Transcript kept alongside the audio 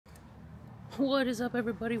What is up,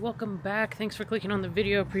 everybody? Welcome back. Thanks for clicking on the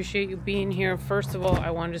video. Appreciate you being here. First of all,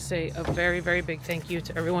 I wanted to say a very big thank you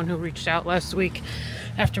to everyone who reached out last week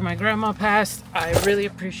after my grandma passed. I really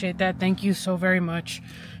appreciate that. Thank you so very much.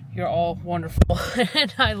 You're all wonderful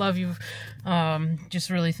and I love you. Just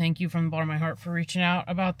really thank you from the bottom of my heart for reaching out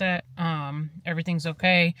about that. Everything's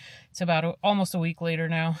okay. It's about almost a week later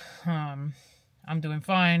now. I'm doing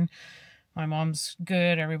fine. My mom's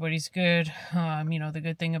good. Everybody's good. You know, the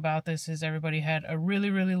good thing about this is everybody had a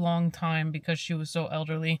really long time, because she was so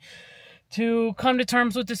elderly, to come to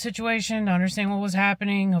terms with the situation, to understand what was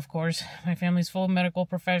happening. Of course, my family's full of medical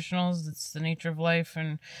professionals. It's the nature of life,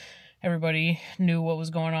 and everybody knew what was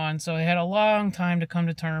going on. So I had a long time to come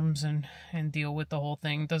to terms and deal with the whole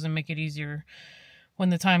thing. It doesn't make it easier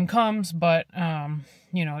when the time comes, but,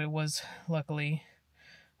 you know, it was luckily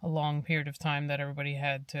a long period of time that everybody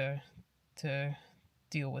had to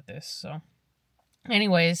deal with this. So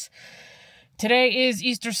anyways, today is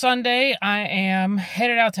Easter Sunday. I am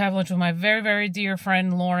headed out to have lunch with my very dear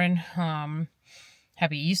friend Lauren.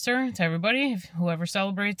 Happy Easter to everybody, whoever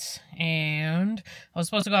celebrates. And I was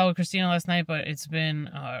supposed to go out with Christina last night, but it's been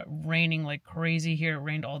raining like crazy here. It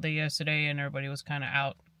rained all day yesterday and everybody was kind of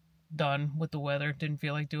outdone with the weather. Didn't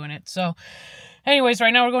feel like doing it. So anyways,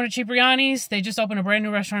 right now we're going to Cipriani's. They just opened a brand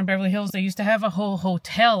new restaurant in Beverly Hills. They used to have a whole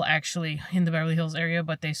hotel actually in the Beverly Hills area,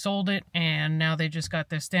 but they sold it, and now they just got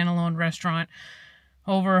this standalone restaurant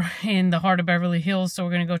over in the heart of Beverly Hills. So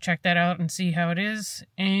we're going to go check that out and see how it is,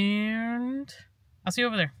 and I'll see you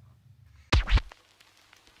over there.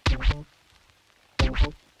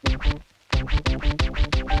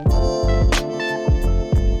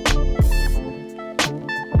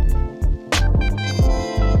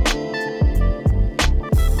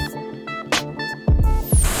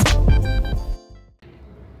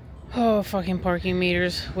 Oh, fucking parking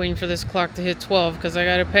meters. Waiting for this clock to hit 12 because I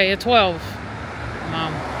gotta pay at 12.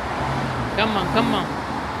 Mom. Come on.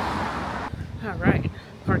 Alright.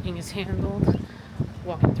 Parking is handled.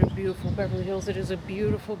 Walking through beautiful Beverly Hills. It is a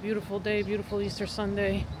beautiful day. Beautiful Easter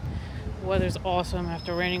Sunday. The weather's awesome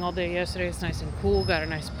after raining all day yesterday. It's nice and cool. Got a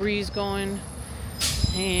nice breeze going.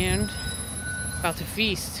 And about to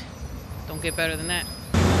feast. Don't get better than that.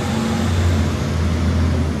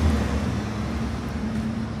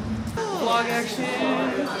 Vlog action.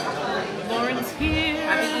 Lauren's here.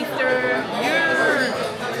 Happy Easter.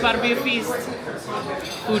 Yeah. It's about to be a feast.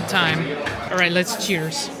 Food time. Alright, let's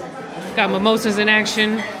cheers. Got mimosas in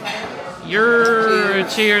action.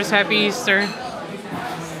 Cheers. Happy Easter.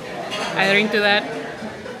 I drink to that.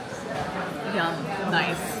 Yum.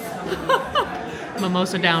 Nice.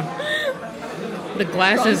 Mimosa down. The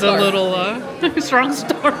glass is a little strong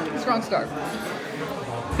start. Strong start.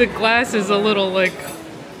 The glass is a little like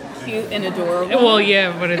Cute and adorable. well,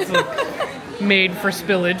 yeah, but it's like made for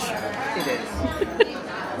spillage. It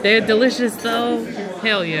is. They're delicious though.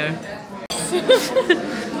 Hell yeah.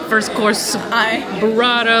 First course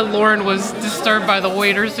burrata. Lauren was disturbed by the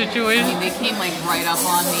waiter situation. I mean, they came like right up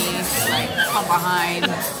on me, like from behind.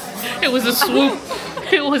 It was a swoop.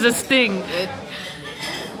 It was a sting. It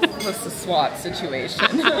was the SWAT situation.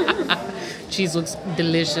 Cheese looks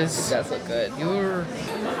delicious. It does look good.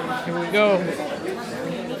 Here we go.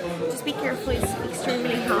 Just be careful, it's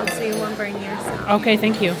extremely hot, so you won't burn yourself. Okay,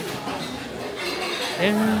 thank you.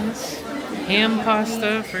 There's ham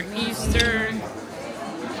pasta for Easter.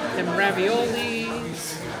 Them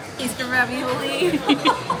raviolis. Easter ravioli.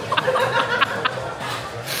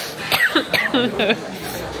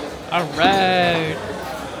 Alright.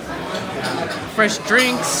 Fresh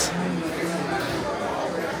drinks.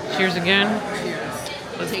 Cheers again.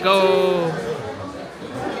 Let's go.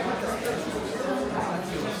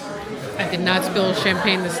 I did not spill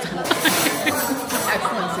champagne this time.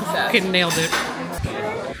 Excellent success. Fucking nailed it.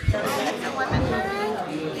 The lemon bag.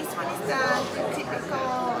 This one is the typical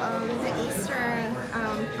the Easter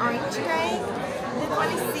orange cake. This one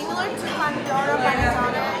is similar to Pandora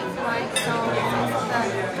Panettone, if you like, so it's also the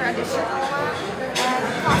traditional one. And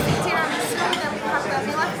the classic tiramisu, then we have the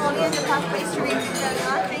Villa Folly and the puff pastry with the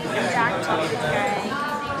vanilla cream and dark chocolate cake.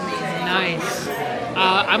 Nice.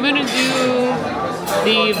 I'm gonna do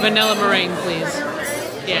the vanilla meringue, please.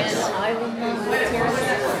 Yes.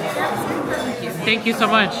 Thank you so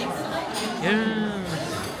much. Yeah.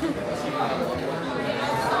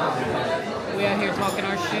 We out here talking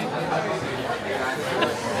our shit.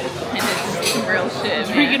 And it's some real shit.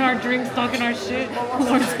 Drinking Man. our drinks, talking our shit.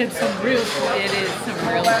 Lauren said some real shit. It is some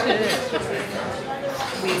real shit.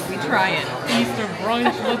 We try it. Easter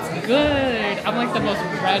brunch looks good. I'm like the most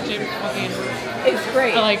ratchet fucking. It's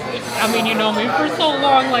great. I mean, you know me for so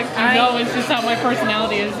long. Like, you know, it's just how my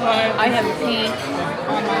personality is. I have paint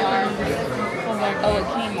on my arm. Oh,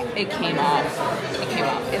 it came off. It came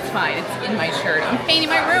off. It's fine. It's in my shirt. I'm painting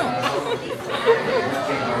my room.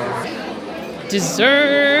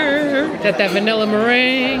 Dessert. Got that vanilla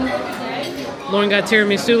meringue. Lauren got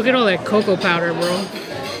tiramisu. Look at all that cocoa powder, bro.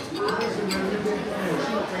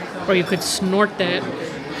 Or you could snort that.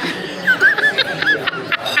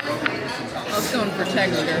 I was going for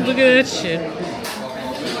texture. Look at that shit.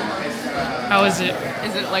 How is it?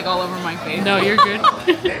 Is it like all over my face? No, you're good.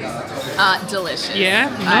 Delicious. Yeah?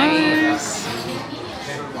 Nice.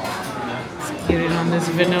 Let's get it on this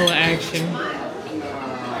vanilla action.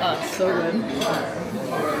 Oh, it's so good.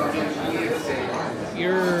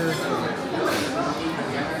 You're...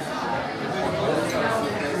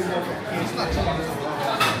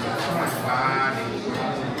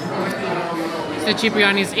 It's the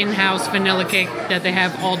Cipriani's in-house vanilla cake that they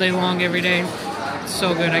have all day long, every day. It's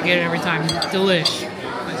so good. I get it every time. Delish.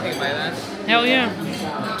 Want to take a bite of that? Hell yeah.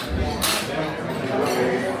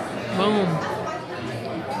 Boom.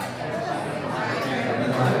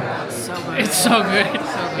 So good. It's so good. So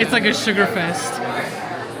good. It's like a sugar fest.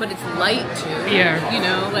 But it's light too. Yeah. You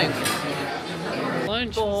know, like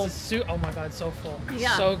lunch. Oh my god, so full.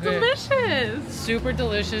 yeah, So good. delicious. Super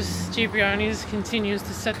delicious. Cipriani's continues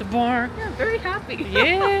to set the bar. Yeah, very happy.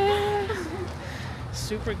 Yeah.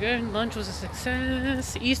 Super good. Lunch was a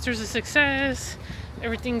success. Easter's a success.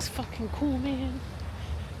 Everything's fucking cool, man.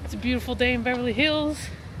 It's a beautiful day in Beverly Hills.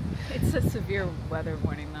 It's a severe weather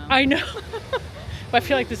warning though. I know. But I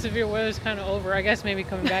feel like the severe weather's kind of over. I guess maybe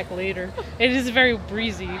coming back later. It is very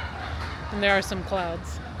breezy. And there are some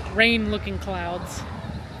clouds. Rain-looking clouds.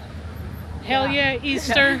 Hell yeah,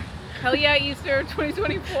 Easter. Hell yeah, Easter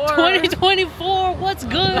 2024. 2024, what's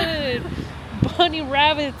good? Bunny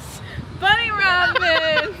rabbits. Bunny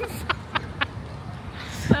rabbits.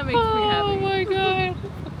 That makes me happy. Oh my god.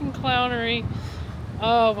 Fucking clownery.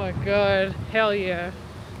 Oh my god. Hell yeah.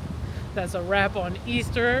 That's a wrap on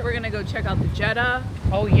Easter. We're gonna go check out the Jetta.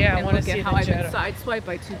 Oh yeah, I and want to look see at the how I've Jetta. been sideswiped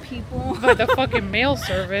by 2 people. By the fucking mail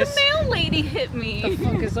service. The mail lady hit me. The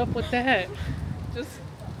fuck is up with that? Just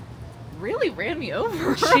really ran me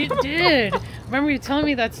over. She did. Remember you telling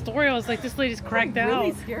me that story? I was like, this lady's cracked out.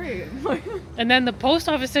 Really scary. And then the post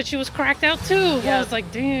office said she was cracked out too. Yeah. I was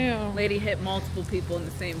like, damn. Lady hit multiple people in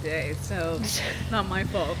the same day, so it's not my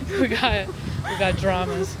fault. We got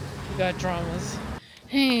dramas. We got dramas.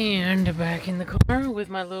 And back in the car with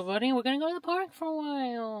my little buddy. We're gonna go to the park for a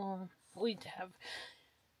while. We'll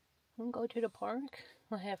go to the park.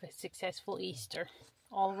 We'll have a successful Easter.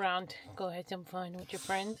 All around. Go have some fun with your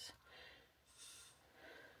friends.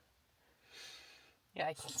 Yeah,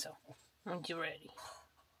 I think so. Aren't you ready?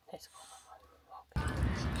 Let's go.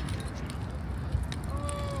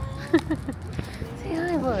 Say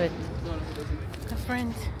hi, bud. Good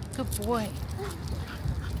friend. Good boy.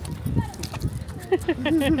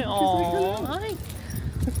 Aww. Hi.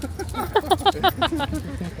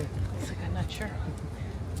 It's like I'm not sure.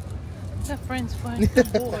 Good friends, fun.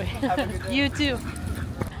 Good boy. You too.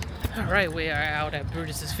 Alright, we are out at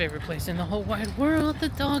Brutus's favorite place in the whole wide world, the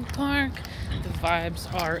dog park. The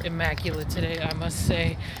vibes are immaculate today, I must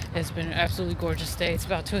say. It's been an absolutely gorgeous day. It's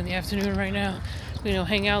about 2 in the afternoon right now. We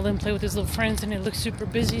hang out and play with his little friends, and it looks super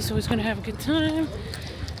busy, so he's gonna have a good time.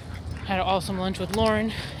 Had an awesome lunch with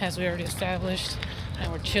Lauren, as we already established,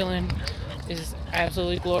 and we're chilling. It's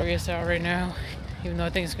absolutely glorious out right now, even though I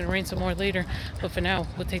think it's gonna rain some more later. But for now,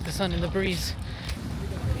 we'll take the sun and the breeze.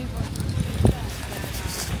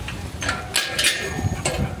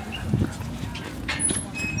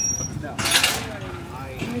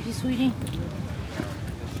 Ready, sweetie?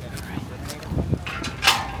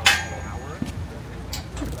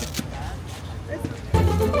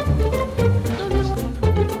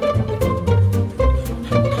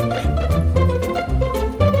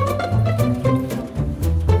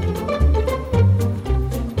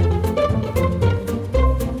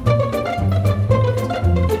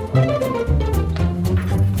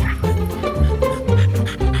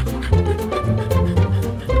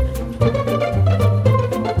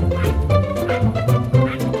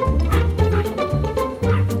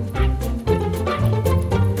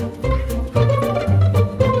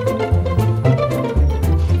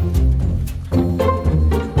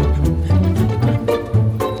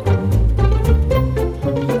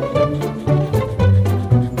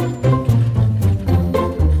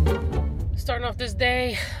 This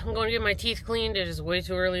day, I'm going to get my teeth cleaned. It is way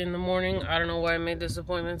too early in the morning. I don't know why I made this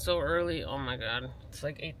appointment so early. Oh my god, it's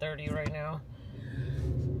like 8:30 right now.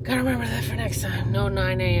 Gotta remember that for next time. No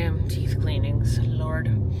 9 a.m. teeth cleanings, Lord.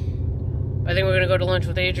 I think we're gonna go to lunch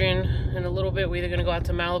with Adrian in a little bit. We're either gonna go out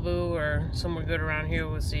to Malibu or somewhere good around here.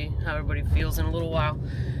 We'll see how everybody feels in a little while.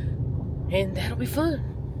 and that'll be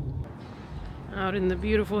fun. Out in the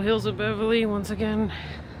beautiful hills of Beverly once again.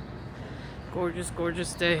 Gorgeous,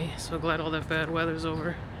 gorgeous day. So glad all that bad weather's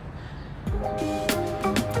over.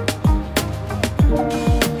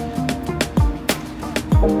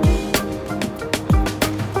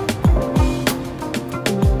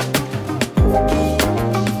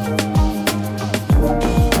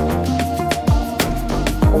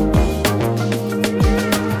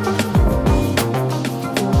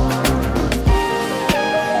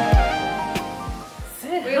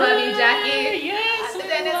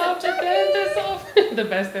 The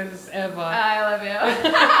best dentist ever. I love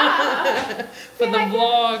you. For the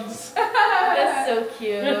vlogs. That's so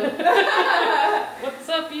cute. What's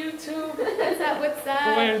up, YouTube? What's up? What's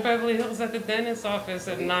up? We're in Beverly Hills at the dentist's office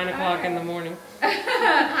at 9 o'clock in the morning.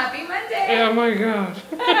 Happy Monday. Oh my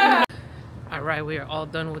god. Alright, we are all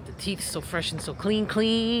done with the teeth. So fresh and so clean,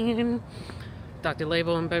 clean. Dr.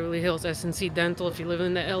 Labo in Beverly Hills, SNC Dental. If you live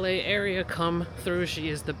in the LA area, come through. She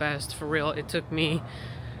is the best, for real. It took me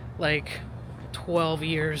like 12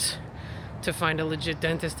 years to find a legit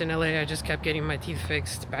dentist in LA. I just kept getting my teeth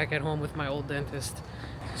fixed back at home with my old dentist.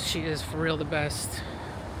 She is for real the best.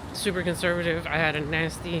 Super conservative. I had a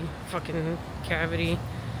nasty fucking cavity.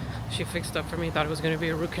 She fixed up for me. Thought it was going to be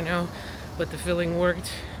a root canal, but the filling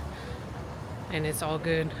worked and it's all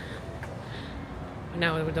good.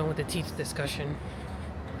 Now we're done with the teeth discussion.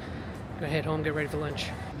 Gonna head home, get ready for lunch.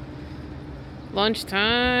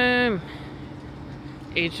 Lunchtime.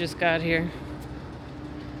 H just got here.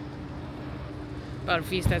 About to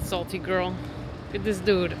feast that salty girl. Look at this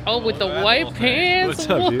dude. Oh, with the white pants. What's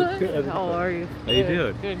up, dude? Good. How are you? How you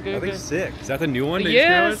doing? Good, good, I think good. sick. Is that the new one? That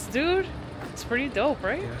Yes, dude. It's pretty dope,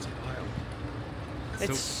 right? Yeah, it's wild.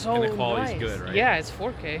 It's so and the quality's nice. good, right? Yeah, it's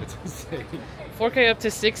 4K. It's insane. 4K up to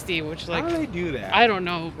 60, which like How do they do that? I don't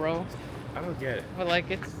know, bro. I don't get it. But like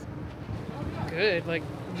it's good. Like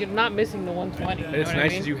you're not missing the 120. And it's you know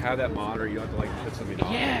nice what I that you have that monitor. You don't have to like put something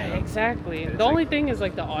on. Yeah, you know? exactly. And The it's only like- thing is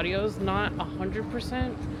like the audio's not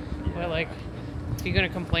 100%. But like if you're gonna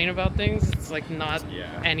complain about things, it's like not Yeah.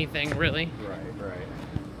 anything really. Right.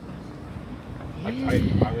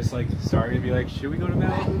 I was like starting to be like, should we go to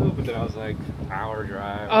Malibu? But then I was like, hour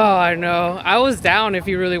drive. Oh, I know. I was down if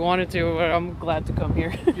you really wanted to, but I'm glad to come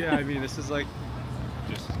here. Yeah, I mean, this is like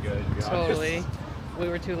just as good. To be honest. Totally. We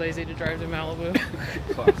were too lazy to drive to Malibu.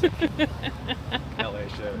 Classic. LA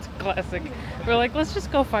shit. Classic. We're like, let's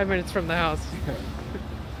just go 5 minutes from the house.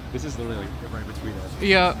 This is literally like right between us.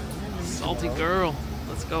 Yeah. Salty girl.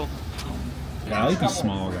 Let's go. Yeah, I like these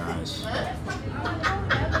small guys.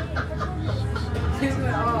 This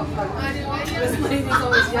lady's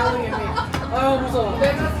always yelling at me.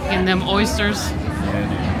 And them oysters. Yeah,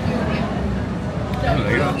 dude. Oh,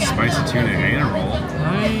 they got spicy tuna and a roll.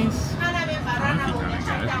 Nice. That'd be kind of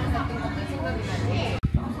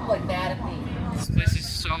good. Like mad at me. This place is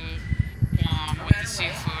so bomb with the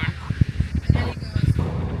seafood.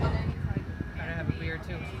 Gotta have a beer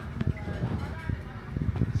too.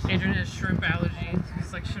 Adrian has shrimp allergy.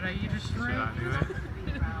 He's like, should I eat a shrimp? Should I do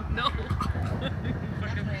it? No.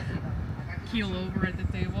 Fucking keel over at the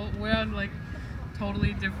table. We're on like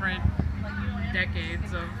totally different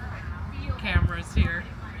decades of cameras here.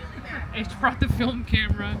 H brought the film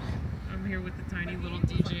camera. I'm here with the tiny little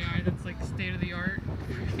DJI that's like state of the art.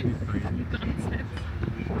 Nonsense.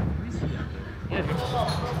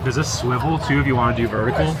 Yeah. There's a swivel too if you want to do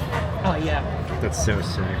vertical. Oh yeah. That's so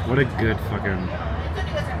sick. What a good fucking.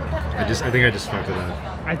 I think I just fucked it up.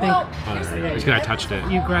 I think Just because I touched it.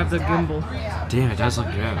 you grabbed the gimbal. Damn, it does look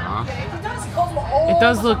good, huh? It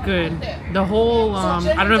does look good. The whole, I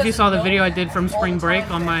don't know if you saw the video I did from Spring Break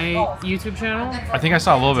on my YouTube channel. I think I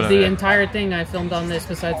saw a little bit of The it. entire thing I filmed on this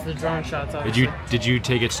besides the drone shots. Obviously. Did you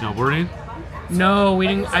take it snowboarding? No, we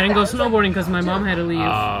didn't. I didn't go snowboarding because my mom had to leave.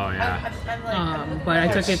 Oh yeah. But I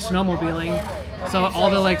took it snowmobiling. So all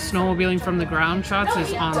the like snowmobiling from the ground shots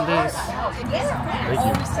is on this. Thank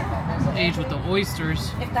you. Age with the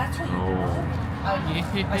oysters. Oh.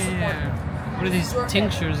 Yeah. What are these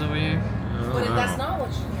tinctures over here?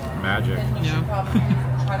 Magic.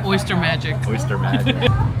 Yeah. Oyster magic. Oyster magic.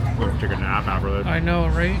 We'll take a nap after I know,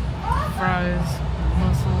 right? Fries,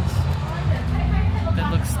 mussels. That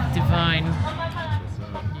looks divine.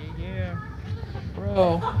 Yeah.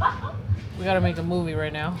 Bro, we gotta make a movie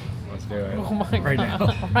right now. Let's do it. Oh my Right god.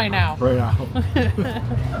 now. Right now. Right now.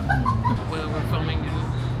 Whether we're filming in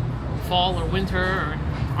fall or winter, or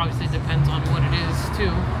obviously it depends on what it is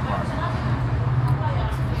too.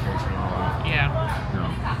 Yeah. No.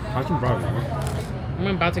 I can probably.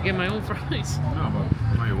 I'm about to get my own fries. No,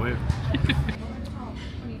 but on your way.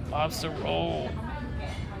 Lobster roll.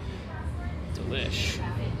 Delish.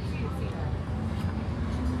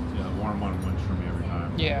 warm on lunch for me every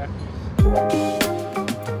time. Yeah.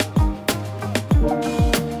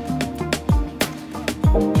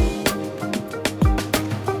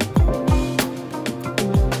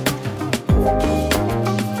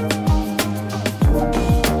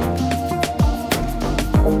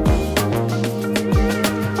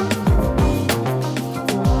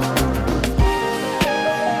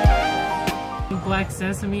 Black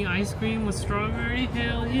sesame ice cream with strawberry,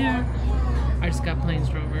 hell yeah. I just got plain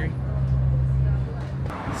strawberry.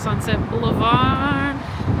 Sunset Boulevard.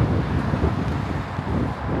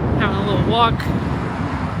 Having a little walk.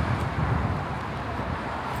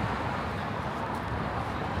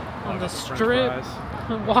 On the strip.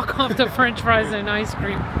 Walk off the French fries and ice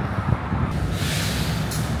cream.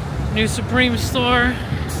 New Supreme store.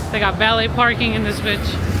 They got valet parking in this bitch.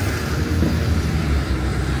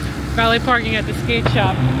 Valet parking at the skate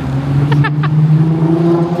shop.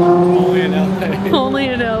 Only in LA. Only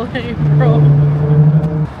in LA, bro.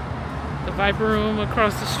 The Viper Room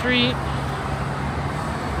across the street.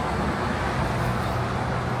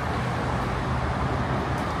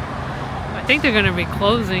 I think they're gonna be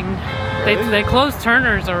closing. They closed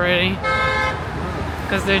Turner's already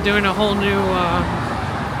because they're doing a whole new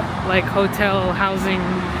like hotel housing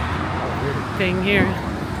thing here.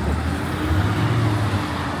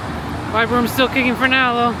 Viper Room's still kicking for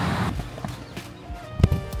now though.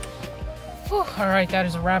 Alright, that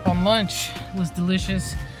is a wrap on lunch. It was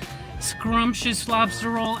delicious. Scrumptious lobster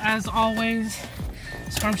roll as always.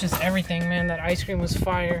 Scrumptious everything, man. That ice cream was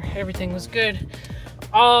fire. Everything was good.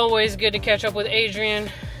 Always good to catch up with Adrian,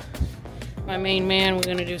 my main man. We're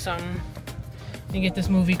gonna do something and get this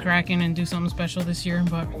movie cracking and do something special this year,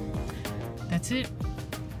 but that's it.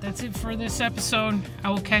 That's it for this episode. I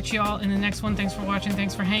will catch y'all in the next one. Thanks for watching.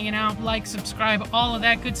 Thanks for hanging out. Like, subscribe, all of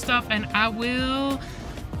that good stuff, and I will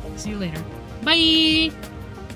see you later. Bye!